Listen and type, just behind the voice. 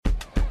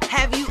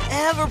Have you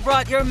ever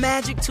brought your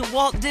magic to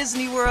Walt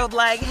Disney World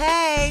like,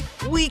 hey,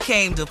 we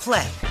came to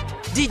play?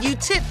 Did you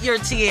tip your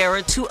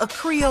tiara to a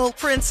Creole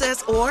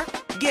princess or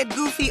get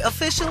goofy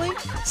officially?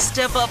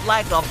 Step up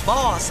like a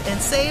boss and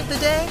save the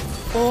day?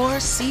 Or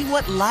see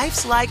what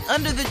life's like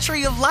under the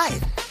tree of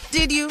life?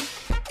 Did you?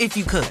 If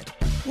you could.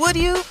 Would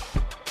you?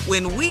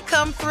 When we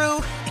come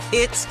through,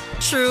 it's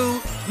true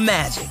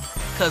magic.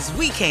 'Cause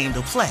we came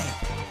to play.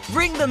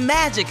 Bring the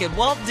magic at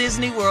Walt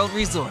Disney World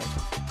Resort.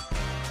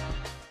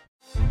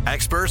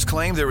 Experts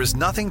claim there is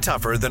nothing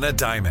tougher than a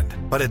diamond.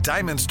 But at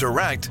Diamonds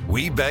Direct,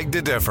 we beg to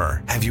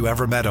differ. Have you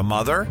ever met a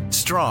mother?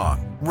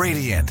 Strong,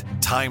 radiant,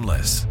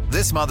 timeless.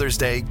 This Mother's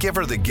Day, give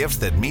her the gift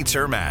that meets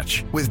her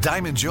match. With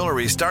diamond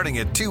jewelry starting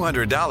at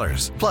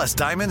 $200. Plus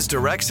Diamonds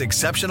Direct's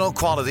exceptional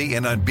quality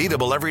and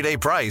unbeatable everyday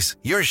price,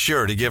 you're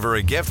sure to give her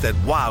a gift that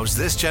wows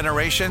this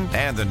generation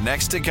and the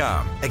next to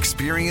come.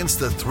 Experience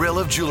the thrill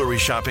of jewelry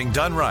shopping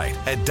done right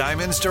at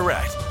Diamonds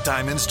Direct.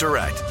 Diamonds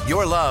Direct.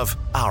 Your love,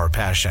 our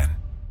passion.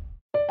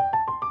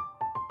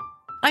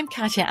 I'm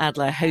Katya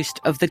Adler, host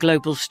of The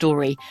Global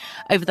Story.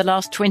 Over the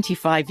last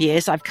 25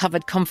 years, I've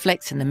covered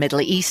conflicts in the Middle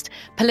East,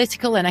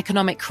 political and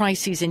economic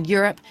crises in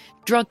Europe,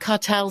 drug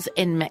cartels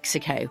in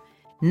Mexico.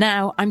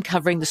 Now I'm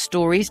covering the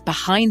stories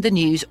behind the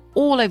news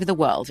all over the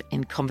world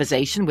in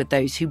conversation with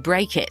those who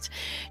break it.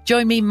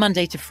 Join me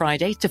Monday to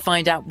Friday to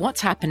find out what's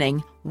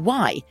happening,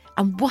 why,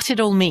 and what it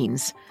all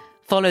means.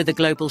 Follow The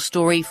Global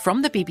Story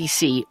from the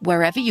BBC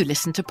wherever you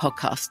listen to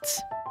podcasts.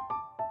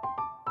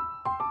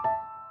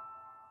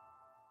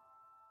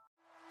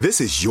 This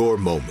is your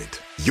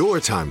moment, your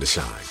time to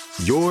shine,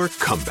 your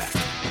comeback.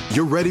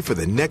 You're ready for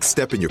the next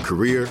step in your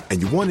career, and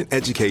you want an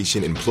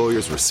education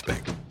employers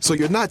respect. So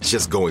you're not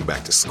just going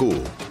back to school,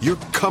 you're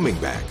coming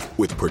back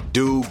with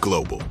Purdue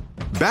Global.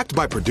 Backed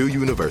by Purdue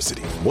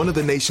University, one of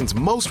the nation's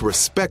most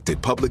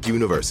respected public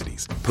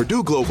universities,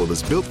 Purdue Global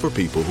is built for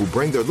people who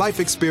bring their life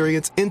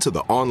experience into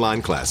the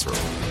online classroom.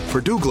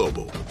 Purdue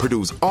Global,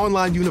 Purdue's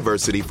online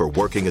university for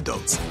working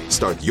adults.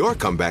 Start your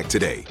comeback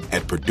today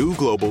at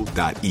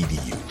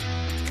purdueglobal.edu.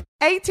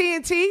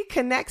 AT&T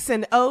connects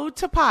an ode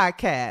to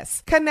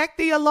podcasts. Connect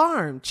the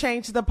alarm.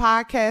 Change the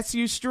podcast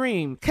you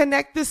stream.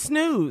 Connect the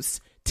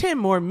snooze. 10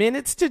 more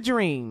minutes to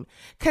dream.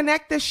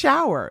 Connect the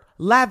shower.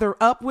 Lather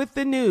up with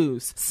the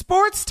news.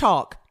 Sports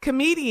talk,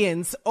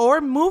 comedians,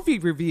 or movie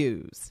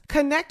reviews.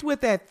 Connect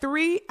with that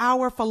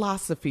 3-hour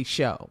philosophy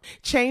show.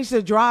 Change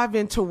the drive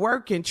into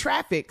work in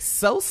traffic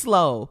so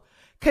slow.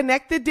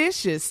 Connect the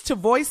dishes to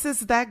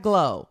voices that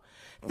glow.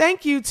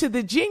 Thank you to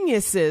the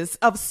geniuses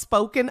of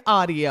spoken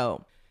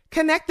audio.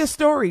 Connect the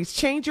stories,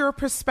 change your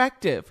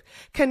perspective.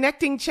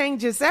 Connecting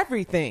changes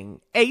everything.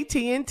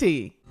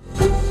 AT&T.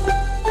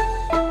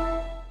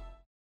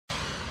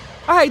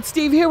 All right,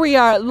 Steve, here we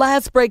are.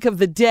 Last break of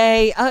the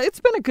day. It's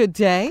been a good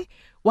day.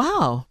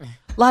 Wow. A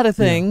lot of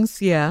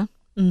things. Yeah.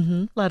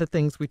 A lot of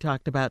things we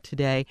talked about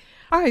today.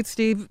 All right,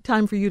 Steve,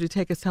 time for you to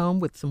take us home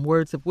with some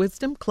words of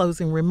wisdom,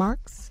 closing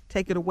remarks.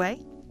 Take it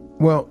away.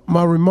 Well,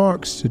 my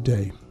remarks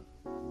today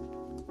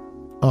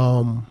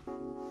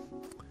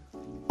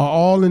are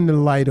all in the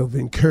light of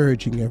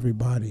encouraging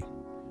everybody.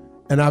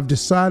 And I've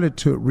decided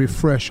to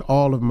refresh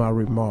all of my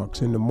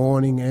remarks in the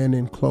morning and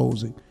in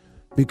closing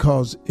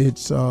because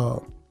it's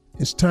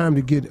time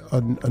to get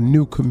a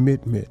new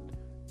commitment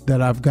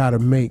that I've got to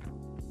make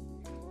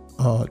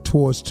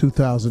towards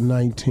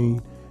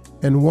 2019.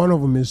 And one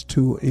of them is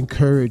to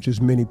encourage as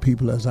many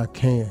people as I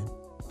can.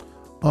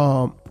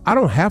 I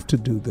don't have to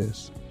do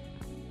this,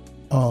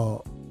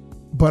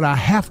 but I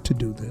have to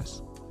do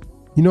this.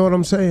 You know what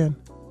I'm saying?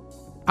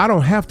 I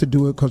don't have to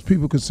do it because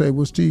people could say,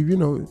 well, Steve,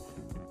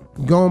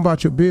 go on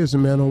about your business,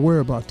 man. Don't worry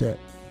about that.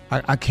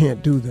 I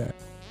can't do that.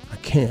 I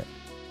can't.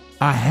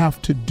 I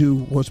have to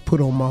do what's put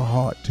on my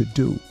heart to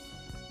do.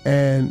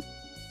 And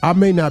I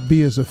may not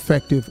be as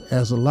effective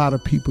as a lot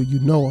of people you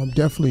know. I'm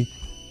definitely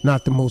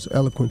not the most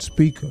eloquent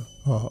speaker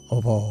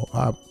of all.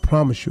 I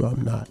promise you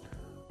I'm not.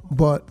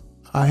 But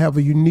I have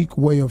a unique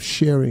way of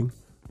sharing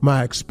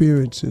my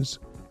experiences.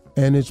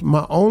 And it's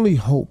my only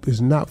hope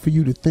is not for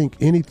you to think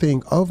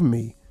anything of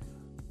me,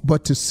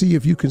 but to see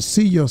if you can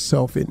see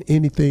yourself in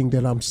anything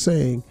that I'm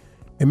saying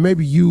and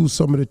maybe use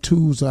some of the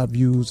tools I've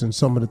used and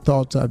some of the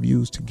thoughts I've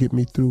used to get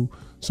me through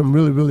some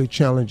really, really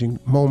challenging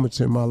moments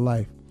in my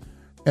life.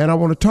 And I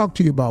want to talk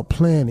to you about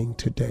planning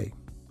today.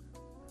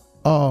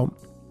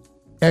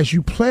 As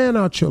you plan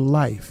out your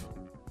life,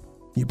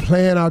 you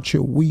plan out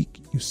your week,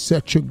 you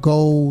set your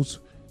goals,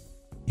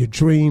 your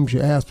dreams,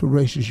 your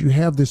aspirations, you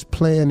have this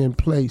plan in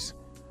place.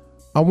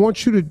 I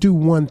want you to do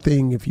one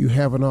thing if you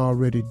haven't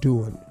already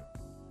doing it.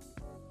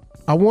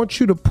 I want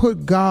you to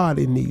put God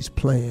in these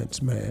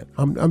plans, man.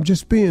 I'm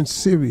just being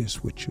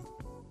serious with you.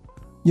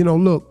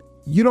 Look,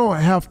 you don't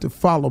have to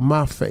follow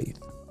my faith.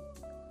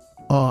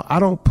 I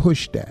don't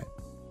push that.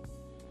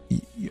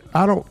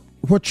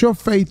 What your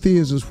faith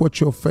is what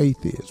your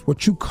faith is.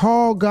 What you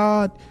call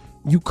God,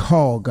 you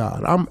call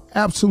God. I'm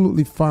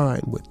absolutely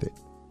fine with it.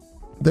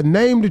 The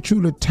name that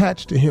you'll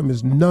attach to him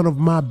is none of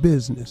my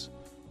business.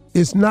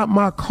 It's not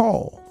my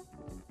call.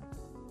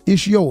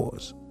 It's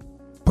yours.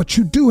 But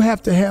you do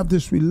have to have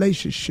this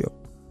relationship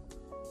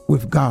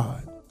with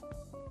God.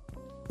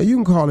 And you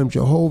can call him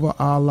Jehovah,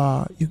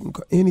 Allah, you can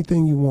call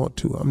anything you want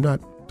to.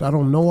 I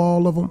don't know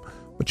all of them,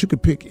 but you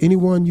could pick any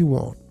one you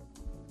want.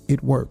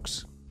 It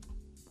works.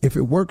 If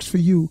it works for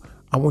you,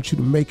 I want you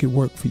to make it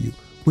work for you.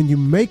 When you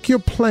make your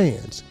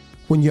plans,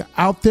 when you're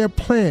out there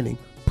planning,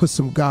 put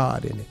some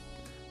God in it.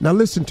 Now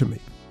listen to me.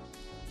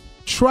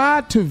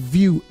 Try to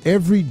view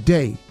every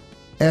day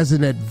as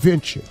an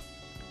adventure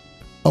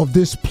of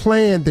this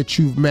plan that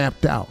you've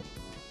mapped out.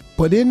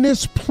 But in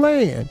this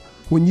plan,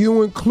 when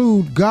you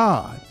include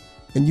God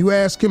and you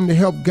ask him to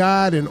help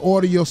guide and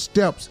order your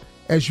steps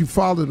as you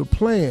follow the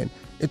plan,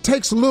 it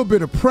takes a little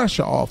bit of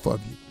pressure off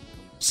of you.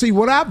 See,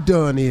 what I've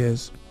done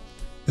is,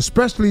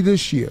 especially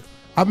this year,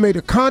 I've made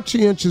a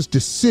conscientious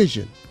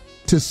decision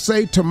to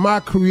say to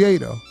my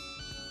Creator,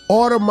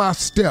 order my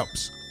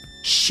steps,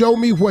 show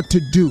me what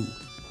to do,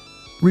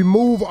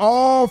 remove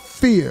all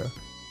fear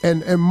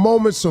and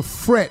moments of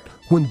fret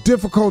when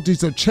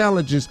difficulties or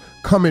challenges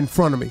come in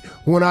front of me.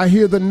 When I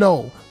hear the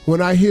no,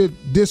 when I hear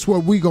this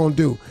what we gonna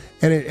do,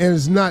 and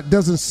it's not,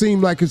 doesn't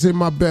seem like it's in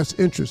my best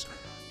interest,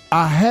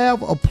 I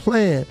have a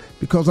plan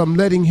because I'm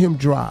letting him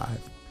drive.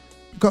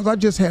 Because I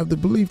just have the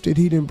belief that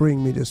he didn't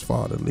bring me this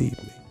far to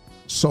leave me.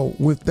 So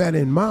with that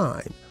in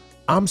mind,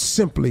 I'm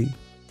simply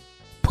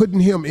putting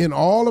him in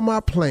all of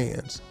my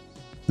plans,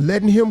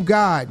 letting him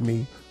guide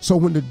me, so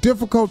when the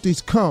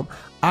difficulties come,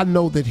 I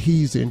know that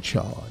he's in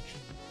charge.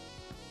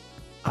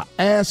 I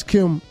ask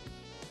him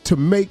to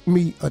make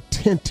me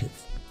attentive,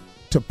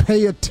 to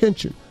pay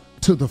attention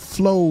to the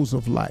flows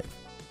of life,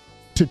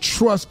 to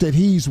trust that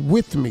he's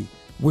with me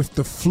with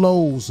the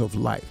flows of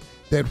life,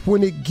 that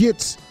when it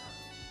gets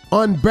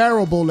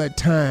unbearable at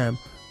times,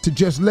 to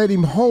just let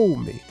him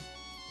hold me.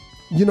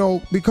 You know,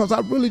 because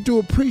I really do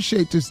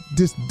appreciate this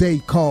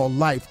day called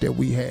life that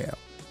we have.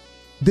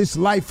 This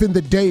life in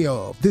the day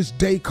of, this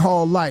day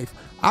called life.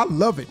 I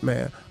love it,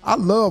 man. I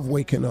love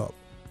waking up.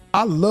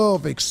 I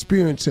love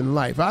experiencing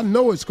life. I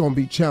know it's going to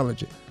be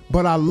challenging,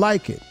 but I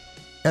like it.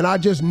 And I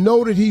just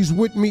know that he's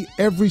with me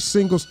every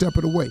single step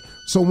of the way.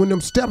 So when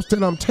them steps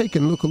that I'm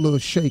taking look a little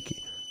shaky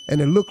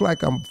and it look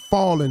like I'm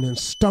falling and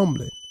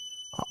stumbling,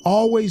 I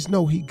always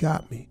know he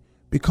got me,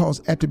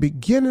 because at the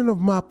beginning of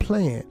my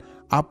plan,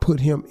 I put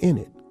him in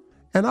it.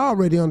 And I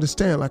already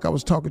understand, like I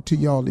was talking to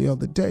y'all the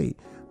other day,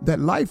 that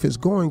life is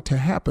going to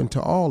happen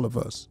to all of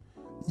us.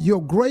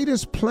 Your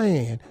greatest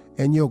plan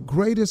and your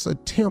greatest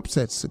attempts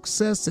at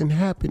success and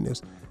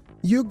happiness,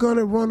 you're going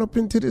to run up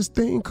into this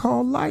thing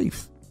called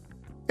life.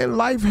 And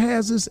life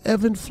has its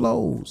ebb and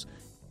flows,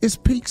 its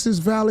peaks, its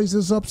valleys,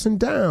 its ups and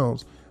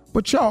downs.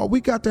 But y'all,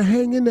 we got to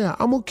hang in there.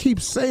 I'm going to keep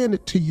saying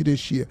it to you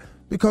this year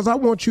because I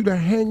want you to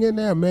hang in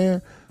there,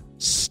 man.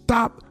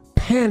 Stop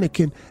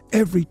panicking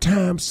every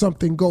time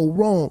something go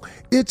wrong.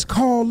 It's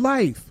called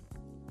life.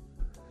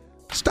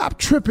 Stop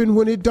tripping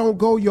when it don't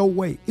go your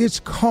way. It's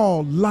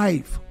called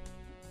life.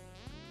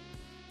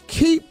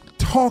 Keep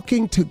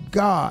talking to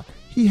God.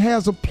 He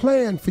has a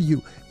plan for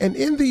you. And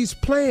in these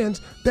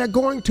plans, they're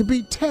going to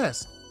be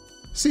tests.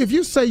 See, if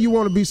you say you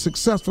want to be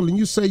successful and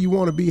you say you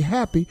want to be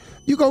happy,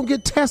 you're going to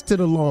get tested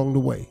along the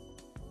way.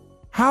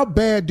 How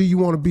bad do you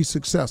want to be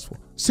successful?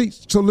 See,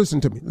 so listen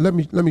to me. Let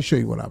me show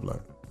you what I've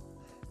learned.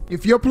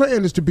 If your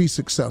plan is to be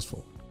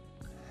successful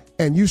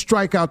and you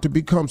strike out to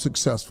become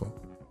successful,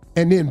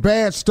 and then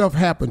bad stuff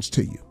happens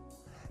to you,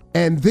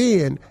 and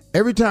then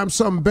every time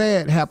something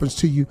bad happens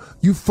to you,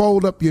 you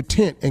fold up your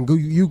tent and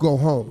you go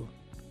home.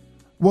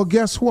 Well,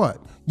 guess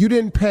what? You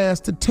didn't pass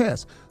the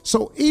test.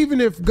 So even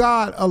if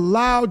God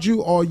allowed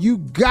you or you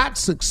got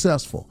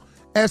successful,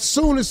 as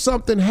soon as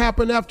something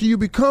happened after you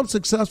become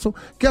successful,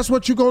 guess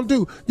what you're going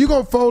to do? You're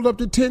going to fold up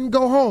the tent and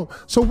go home.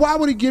 So why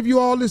would he give you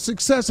all this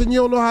success and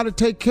you don't know how to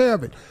take care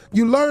of it?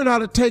 You learn how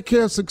to take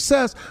care of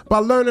success by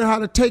learning how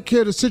to take care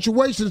of the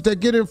situations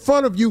that get in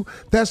front of you.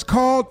 That's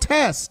called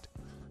test.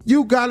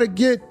 You got to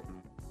get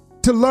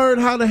to learn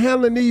how to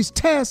handle these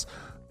tests.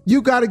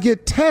 You got to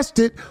get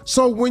tested,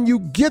 so when you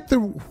get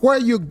where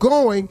you're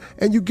going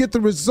and you get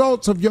the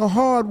results of your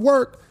hard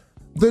work,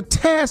 the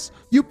test,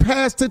 you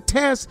pass the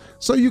test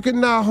so you can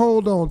now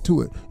hold on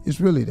to it. It's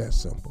really that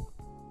simple.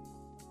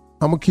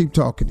 I'm going to keep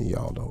talking to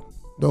y'all, though.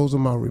 Those are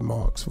my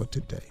remarks for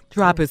today.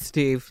 Drop it,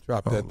 Steve.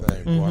 Drop that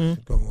thing.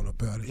 Watch going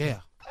about it. Yeah.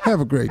 Have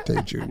a great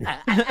day, Junior.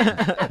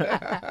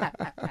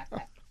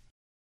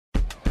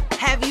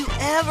 Have you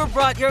ever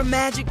brought your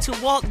magic to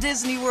Walt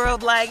Disney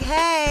World like,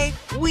 hey,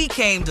 we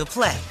came to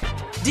play?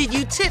 Did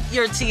you tip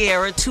your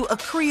tiara to a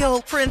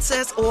Creole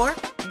princess or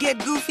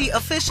get goofy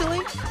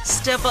officially?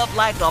 Step up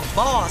like a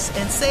boss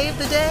and save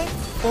the day?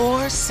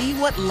 Or see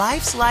what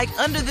life's like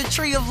under the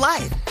tree of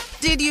life?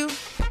 Did you?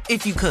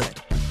 If you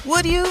could.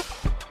 Would you?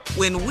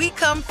 When we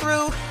come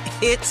through,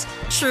 it's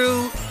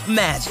true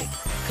magic.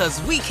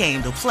 'Cause we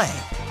came to play.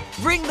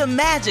 Bring the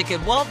magic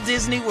at Walt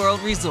Disney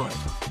World Resort.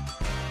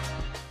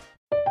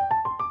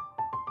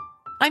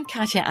 I'm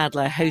Katya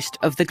Adler, host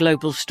of The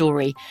Global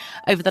Story.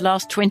 Over the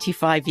last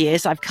 25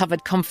 years, I've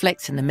covered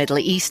conflicts in the Middle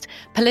East,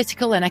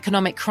 political and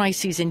economic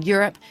crises in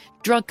Europe,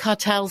 drug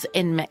cartels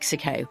in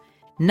Mexico.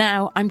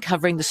 Now I'm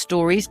covering the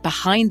stories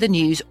behind the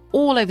news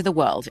all over the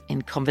world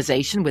in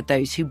conversation with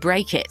those who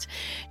break it.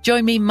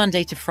 Join me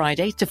Monday to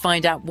Friday to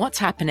find out what's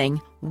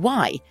happening,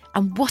 why,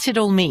 and what it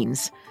all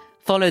means.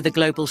 Follow The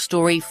Global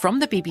Story from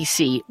the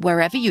BBC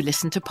wherever you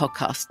listen to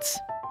podcasts.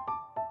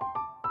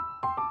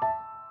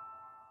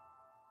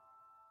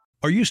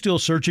 Are you still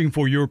searching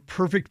for your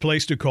perfect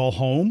place to call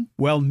home?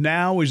 Well,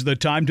 now is the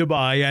time to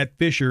buy at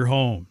Fisher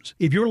Homes.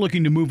 If you're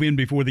looking to move in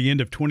before the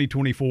end of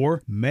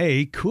 2024,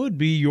 May could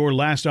be your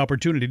last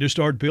opportunity to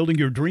start building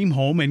your dream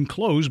home and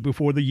close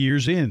before the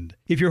year's end.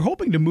 If you're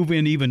hoping to move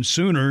in even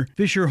sooner,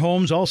 Fisher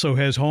Homes also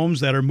has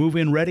homes that are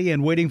move-in ready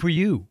and waiting for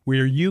you,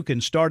 where you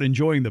can start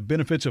enjoying the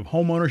benefits of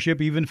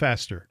homeownership even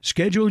faster.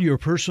 Schedule your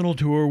personal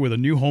tour with a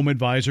new home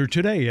advisor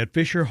today at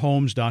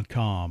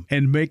FisherHomes.com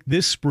and make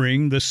this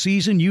spring the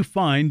season you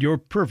find your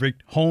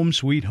perfect home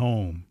sweet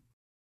home.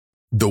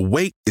 The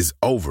wait is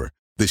over.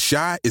 The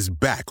Chi is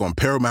back on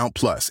Paramount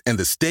Plus, and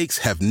the stakes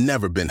have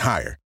never been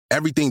higher.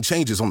 Everything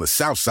changes on the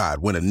South Side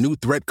when a new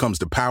threat comes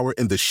to power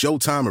in the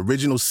Showtime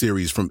original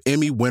series from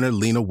Emmy winner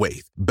Lena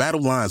Waithe.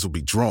 Battle lines will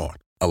be drawn,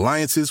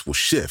 alliances will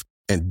shift,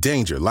 and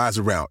danger lies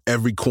around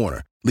every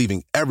corner,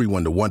 leaving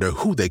everyone to wonder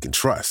who they can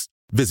trust.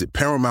 Visit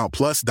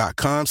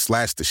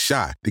ParamountPlus.com/The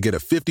Chi to get a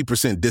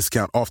 50%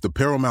 discount off the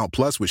Paramount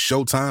Plus with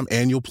Showtime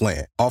annual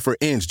plan. Offer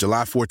ends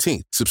July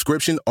 14th.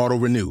 Subscription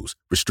auto-renews.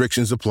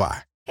 Restrictions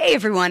apply. Hey,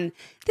 everyone.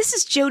 This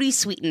is Jodie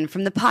Sweetin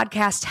from the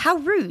podcast How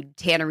Rude,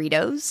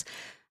 Tanneritos.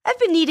 I've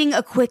been needing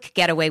a quick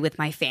getaway with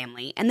my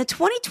family, and the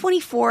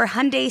 2024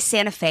 Hyundai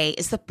Santa Fe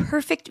is the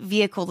perfect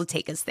vehicle to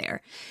take us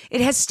there.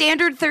 It has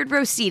standard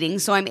third-row seating,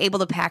 so I'm able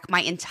to pack my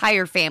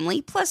entire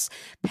family, plus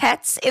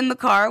pets, in the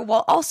car,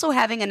 while also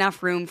having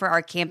enough room for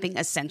our camping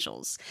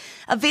essentials.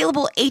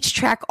 Available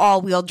H-Track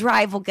all-wheel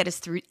drive will get us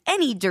through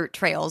any dirt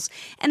trails,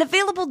 and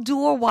available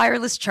dual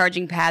wireless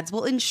charging pads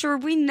will ensure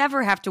we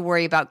never have to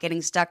worry about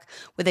getting stuck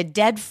with a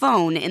dead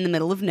phone in the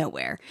middle of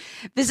nowhere.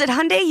 Visit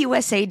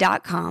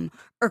HyundaiUSA.com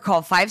or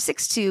call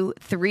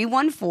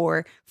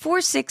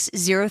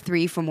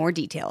 562-314-4603 for more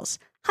details.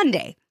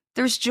 Hyundai,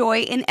 there's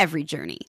joy in every journey.